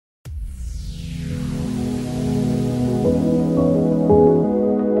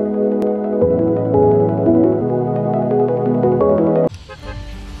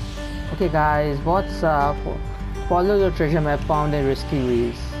guys, what's up? Follow the treasure map found in Risky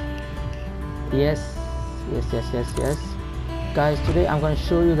Reels. Yes. Guys, today I'm going to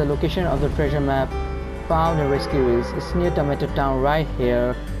show you the location of the treasure map found in Risky Reels. It's near Tomato Town right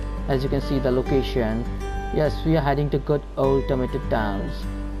here. As you can see the location. Yes, we are heading to good old Tomato Towns.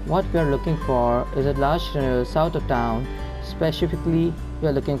 What we are looking for is a large tunnel south of town. Specifically, we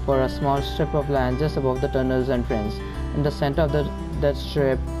are looking for a small strip of land just above the tunnel's entrance. In the center of that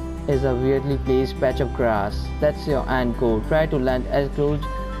strip is a weirdly placed patch of grass. That's your end goal. Try to land as close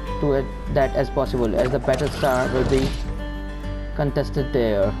to that as possible, as the BATTLESTAR will be contested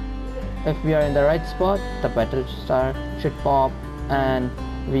there. If we are in the right spot, the BATTLESTAR should pop and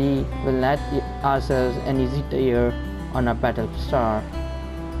we will net ourselves an easy tier on our BATTLESTAR.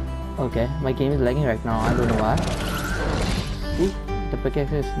 Okay, my game is lagging right now, I don't know why. See, the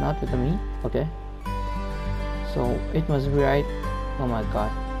pickaxe is not with me. Okay, so it must be right. Oh my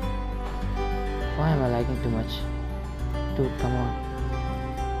god, why am I lagging too much? Dude, come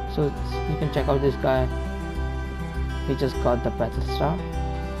on. So you can check out this guy. He just got the BATTLESTAR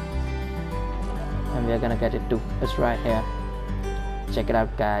and we are gonna get it too. It's right here. Check it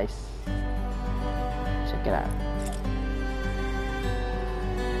out, guys. Check it out.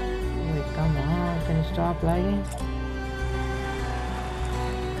 Wait, come on, can you stop lagging?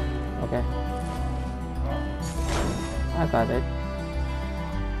 Okay, I got it.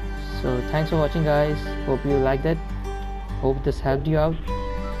 So thanks for watching, guys. Hope you liked it. Hope this helped you out.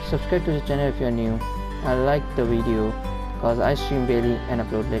 Subscribe to the channel if you're new. I like the video because I stream daily and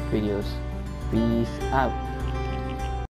upload late videos. Peace out.